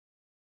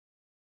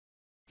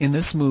In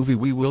this movie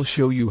we will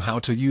show you how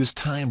to use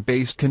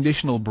time-based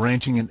conditional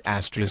branching in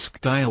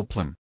Asterisk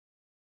Dialplan.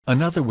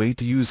 Another way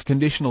to use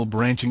conditional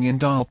branching in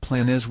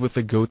Dialplan is with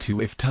the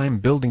goToIf time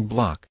building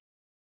block.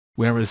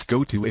 Whereas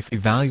goToIf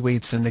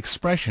evaluates an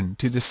expression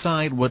to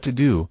decide what to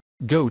do,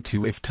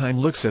 goToIf time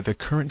looks at the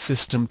current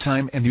system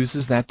time and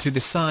uses that to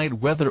decide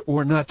whether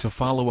or not to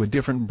follow a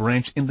different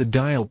branch in the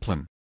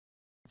Dialplan.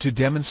 To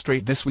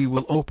demonstrate this we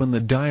will open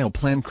the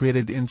Dialplan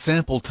created in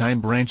sample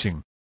time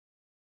branching.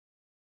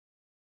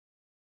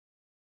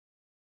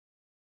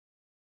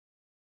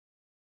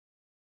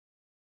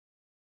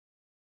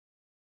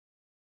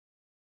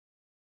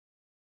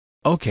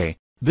 OK,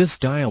 this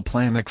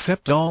Dialplan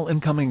accepts all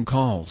incoming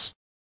calls.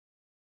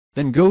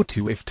 Then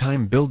goToIf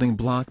time building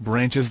block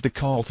branches the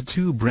call to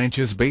two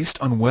branches based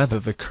on whether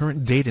the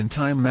current date and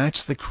time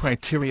match the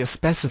criteria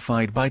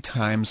specified by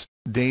times,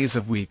 days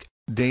of week,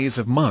 days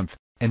of month,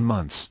 and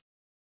months.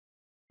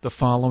 The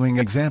following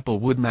example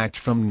would match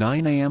from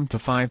 9 a.m. to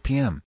 5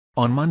 p.m.,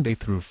 on Monday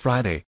through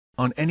Friday,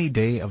 on any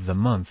day of the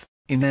month,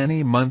 in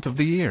any month of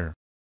the year.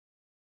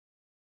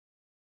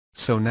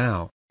 So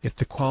now, if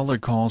the caller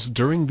calls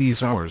during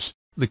these hours,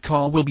 the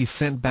call will be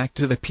sent back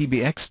to the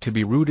PBX to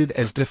be routed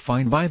as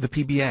defined by the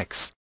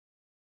PBX.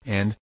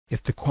 And,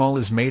 if the call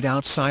is made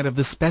outside of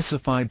the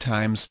specified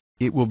times,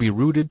 it will be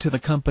routed to the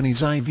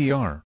company's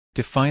IVR,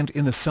 defined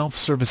in the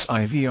self-service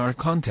IVR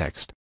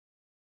context.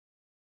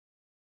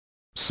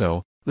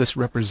 So, this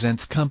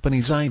represents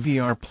company's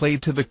IVR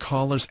played to the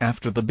callers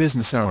after the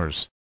business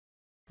hours.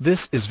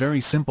 This is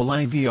very simple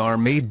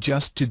IVR made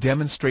just to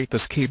demonstrate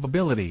this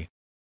capability.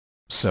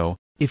 So,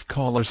 if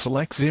caller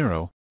selects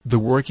 0, the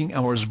working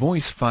hours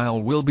voice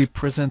file will be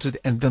presented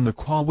and then the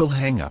call will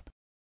hang up.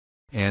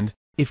 And,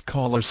 if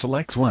caller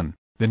selects 1,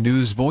 the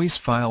news voice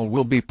file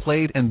will be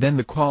played and then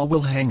the call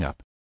will hang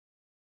up.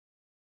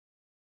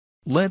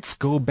 Let's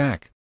go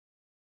back.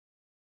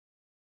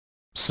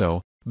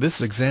 So, this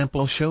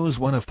example shows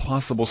one of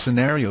possible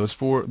scenarios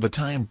for the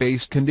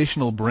time-based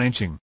conditional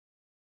branching.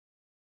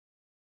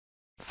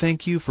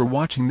 Thank you for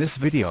watching this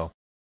video.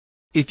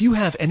 If you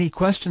have any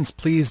questions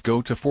please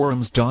go to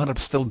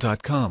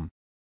forums.apstel.com.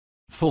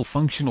 Full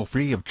functional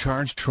free of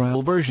charge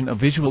trial version of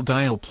Visual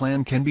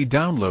Dialplan can be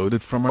downloaded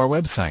from our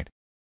website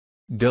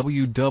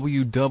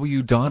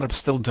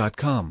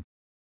www.apstel.com.